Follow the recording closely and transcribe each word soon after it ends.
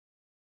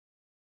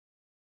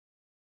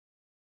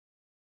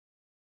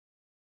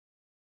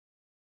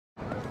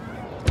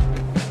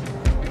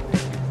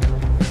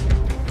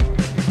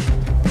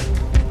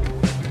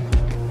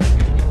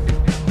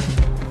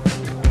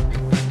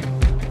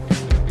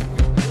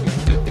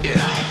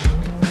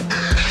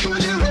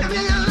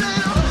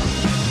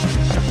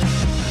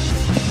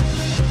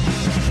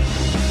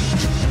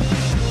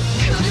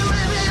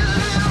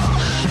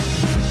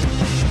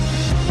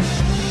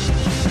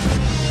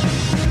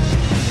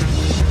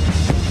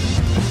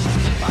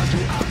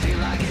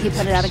He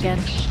put it out again.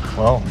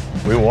 Well,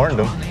 we warned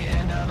him.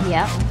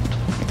 Yep.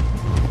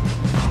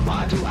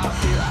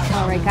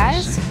 All right,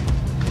 guys.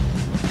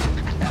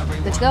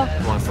 Good to go.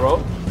 You want to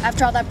throw?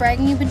 After all that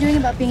bragging you've been doing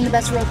about being the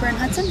best roper in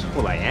Hudson?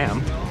 Well, I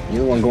am.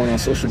 You're the one going on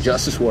social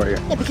justice warrior.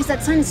 Yeah, because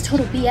that sign is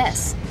total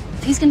BS.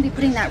 If he's gonna be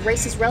putting that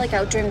racist relic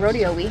out during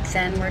rodeo week,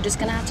 then we're just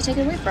gonna have to take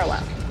it away for a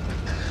while.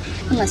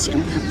 Unless you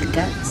don't have the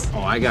guts.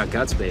 Oh, I got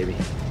guts, baby.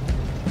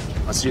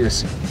 Let's do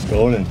this.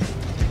 Going in.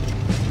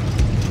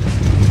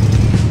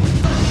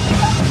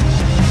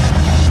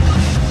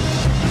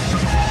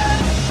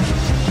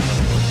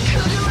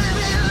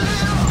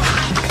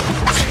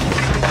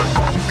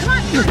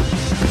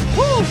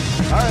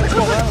 All right, let's go,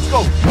 man. Let's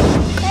go.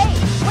 Hey,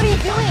 what are you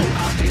doing?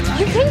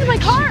 You came to my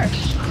car.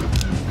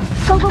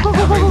 Go, go, go,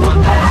 go, go, go, go,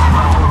 go.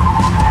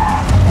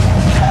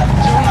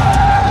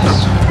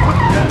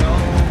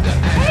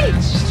 Hey,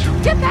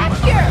 get back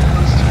here.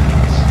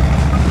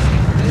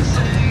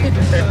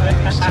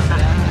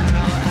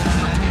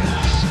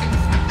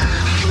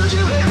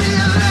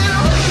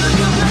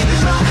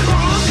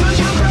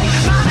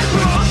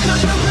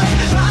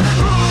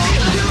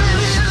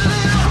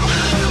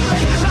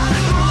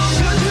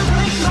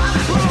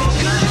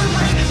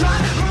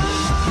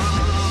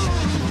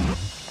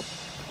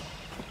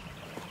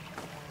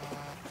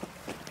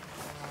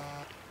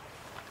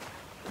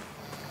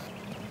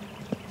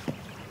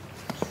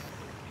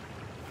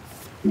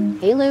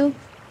 Hey, Lou.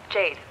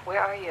 Jade, where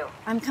are you?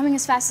 I'm coming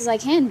as fast as I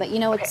can, but you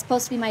know, it's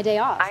supposed to be my day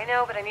off. I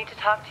know, but I need to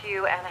talk to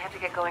you, and I have to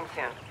get going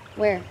soon.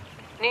 Where?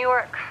 New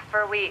York,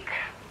 for a week.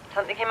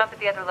 Something came up at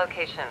the other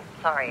location.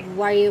 Sorry.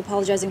 Why are you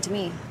apologizing to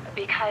me?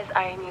 Because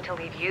I need to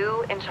leave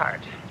you in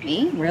charge.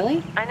 Me?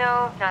 Really? I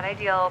know, not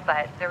ideal,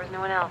 but there was no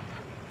one else.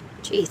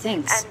 Gee,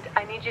 thanks. And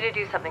I need you to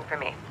do something for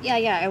me. Yeah,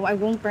 I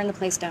won't burn the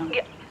place down.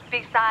 Yeah,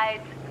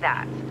 besides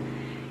that,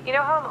 you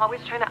know how I'm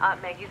always trying to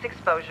up Maggie's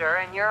exposure,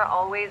 and you're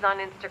always on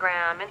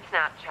Instagram and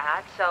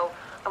Snapchat, so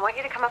I want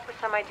you to come up with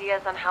some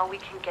ideas on how we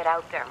can get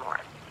out there more.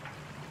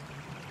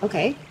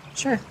 Okay,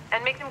 sure.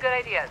 And make them good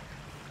ideas,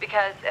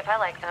 because if I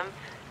like them,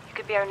 you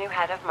could be our new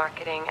head of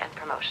marketing and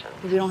promotions.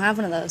 We don't have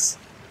one of those.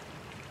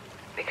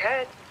 We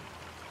could.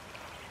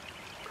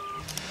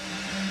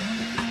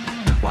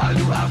 Why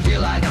do I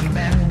feel like I'm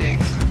bending?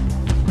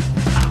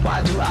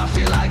 Why do I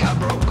feel like I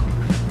broke?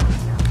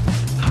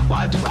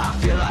 Why do I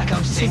feel like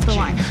I'm sinking? The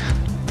line.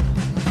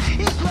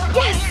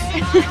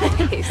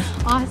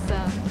 Yes!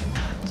 Awesome.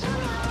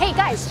 Hey,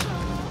 guys.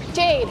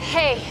 Jade,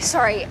 hey.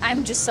 Sorry,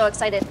 I'm just so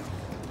excited.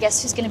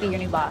 Guess who's gonna be your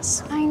new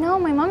boss? I know,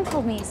 my mom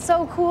told me.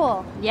 So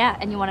cool. Yeah,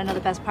 and you wanna know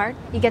the best part?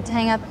 You get to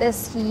hang up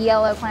this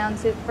yellow clown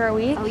suit for a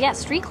week. Oh yeah,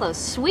 street clothes,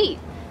 sweet.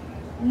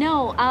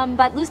 No,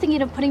 but Lou's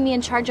thinking of putting me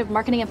in charge of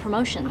marketing and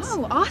promotions.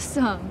 Oh,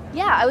 awesome.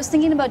 Yeah, I was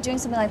thinking about doing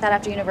something like that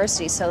after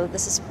university, so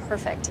this is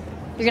perfect.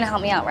 You're gonna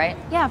help me out, right?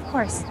 Yeah, of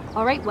course.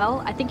 All right,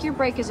 well, I think your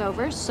break is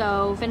over,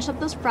 so finish up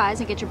those fries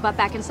and get your butt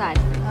back inside.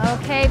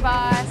 Okay,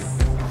 boss.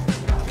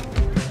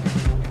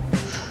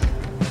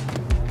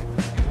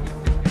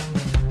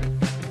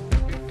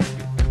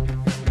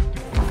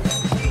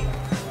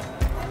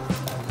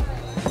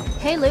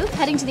 Hey, Lou,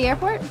 heading to the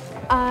airport?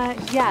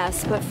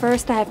 Yes, but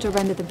first I have to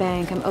run to the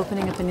bank. I'm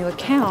opening up a new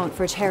account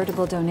for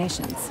charitable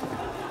donations.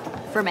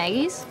 For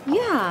Maggie's?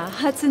 Yeah,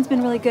 Hudson's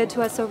been really good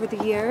to us over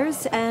the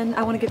years, and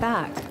I want to give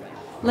back.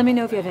 Let me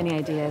know if you have any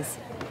ideas.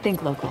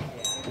 Think local.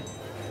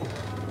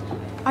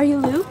 Are you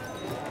Lou?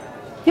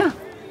 Yeah.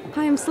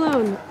 Hi, I'm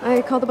Sloan.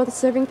 I called about the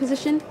serving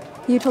position.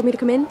 You told me to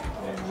come in?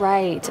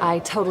 Right, I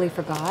totally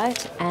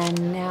forgot,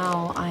 and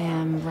now I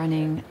am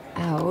running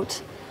out.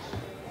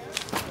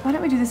 Why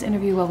don't we do this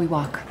interview while we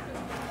walk?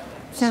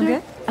 Sound Sure.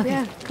 good? Okay,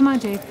 Yeah. come on,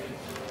 Jade.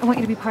 I want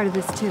you to be part of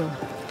this, too.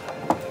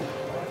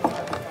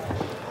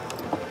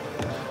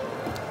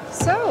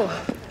 So,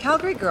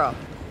 Calgary girl.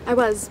 I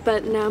was,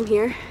 but now I'm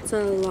here. It's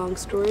a long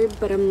story,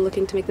 but I'm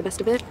looking to make the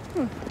best of it.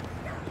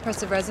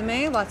 Impressive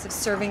resume, lots of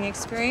serving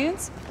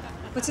experience.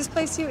 What's this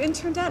place you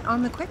interned at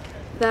on the quick?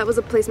 That was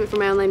a placement for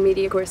my online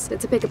media course.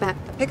 It's a pickup app.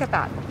 Pickup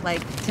app,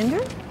 like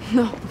Tinder?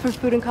 No, for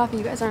food and coffee.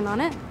 You guys aren't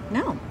on it?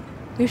 No.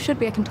 You should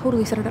be. I can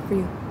totally set it up for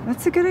you.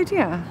 That's a good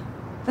idea.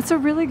 That's a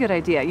really good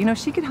idea. You know,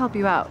 she could help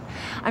you out.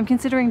 I'm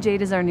considering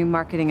Jade as our new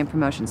marketing and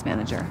promotions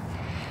manager.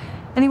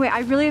 Anyway, I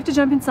really have to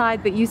jump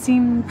inside, but you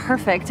seem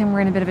perfect and we're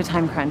in a bit of a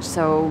time crunch,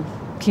 so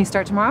can you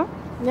start tomorrow?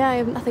 Yeah, I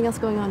have nothing else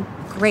going on.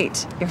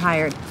 Great, you're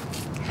hired.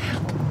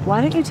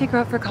 Why don't you take her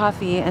out for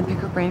coffee and pick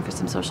her brain for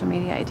some social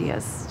media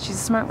ideas? She's a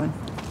smart one.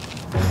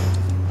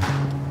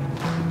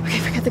 Okay,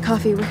 forget the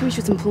coffee. Where can we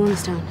shoot some pool in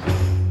this town?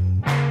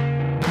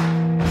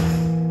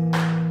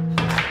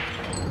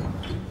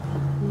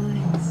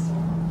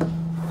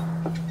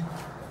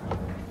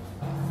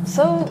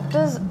 So,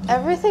 does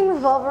everything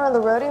revolve around the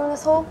rodeo in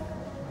this hole?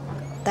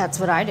 That's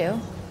what I do.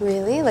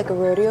 Really? Like a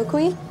rodeo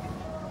queen?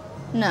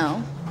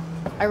 No,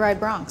 I ride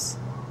broncs.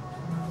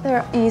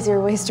 There are easier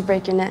ways to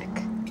break your neck.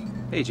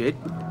 Hey, Jade.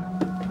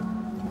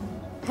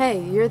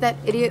 Hey, you're that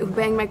idiot who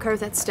banged my car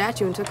with that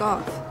statue and took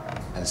off.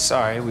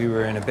 Sorry, we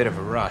were in a bit of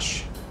a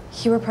rush.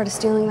 You were part of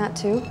stealing that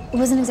too? It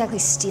wasn't exactly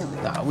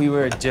stealing. Nah, we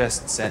were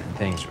just setting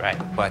things right.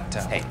 But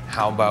hey,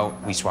 how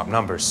about we swap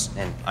numbers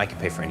and I can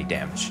pay for any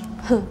damage?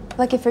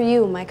 Lucky for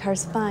you, my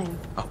car's fine.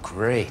 Oh,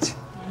 great.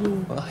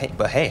 Well,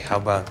 hey, how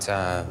about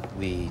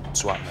we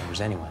swap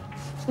numbers anyway?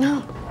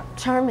 No,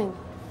 charming.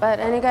 But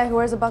any guy who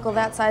wears a buckle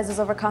that size is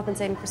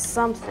overcompensating for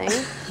something.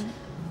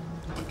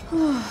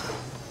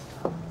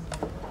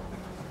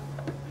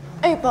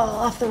 8 ball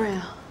off the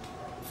rail.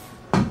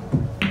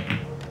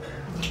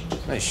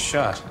 Nice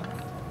shot.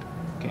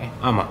 Okay,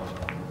 I'm up.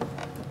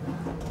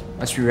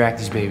 Let's re-rack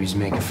these babies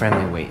and make a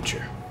friendly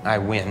wager. I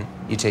win,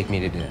 you take me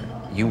to dinner.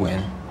 You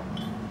win,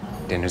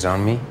 dinner's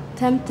on me.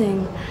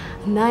 Tempting.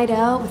 A night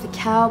out with a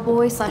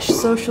cowboy /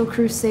 social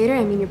crusader.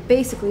 I mean, you're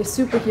basically a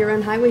superhero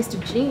in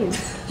high-waisted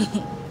jeans.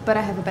 But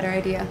I have a better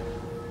idea.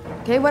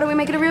 Okay, why don't we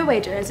make it a real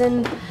wager, as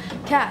in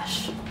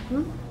cash?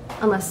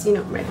 Unless, you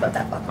know, I'm right about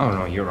that buckle. Oh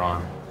no, you're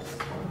on.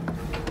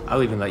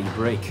 I'll even let you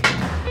break.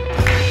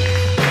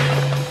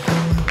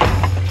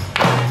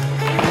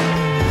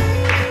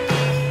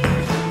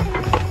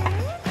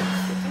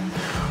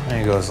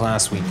 There goes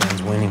last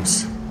weekend's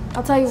winnings.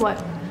 I'll tell you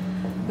what.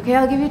 Okay,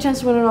 I'll give you a chance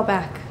to win it all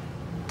back.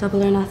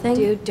 Double or nothing?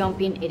 Dude, don't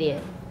be an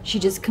idiot. She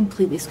just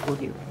completely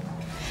schooled you.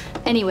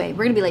 Anyway,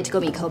 we're gonna be late to go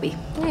meet Kobe.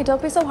 Hey,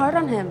 don't be so hard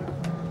on him.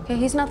 Okay,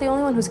 he's not the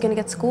only one who's gonna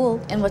get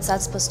schooled. And what's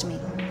that supposed to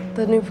mean?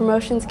 The new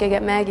promotions gig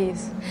at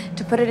Maggie's.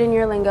 To put it in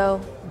your lingo,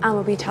 I'm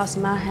gonna be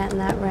tossing my hat in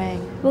that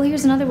ring. Well,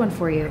 here's another one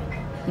for you.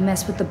 You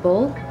mess with the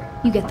bull,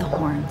 you get the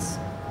horns.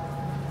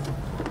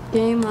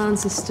 Game on,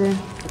 sister.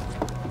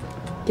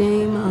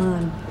 Game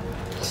on.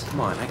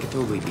 Come on, I could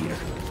totally beat her.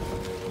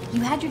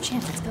 You had your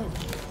chance, let's go.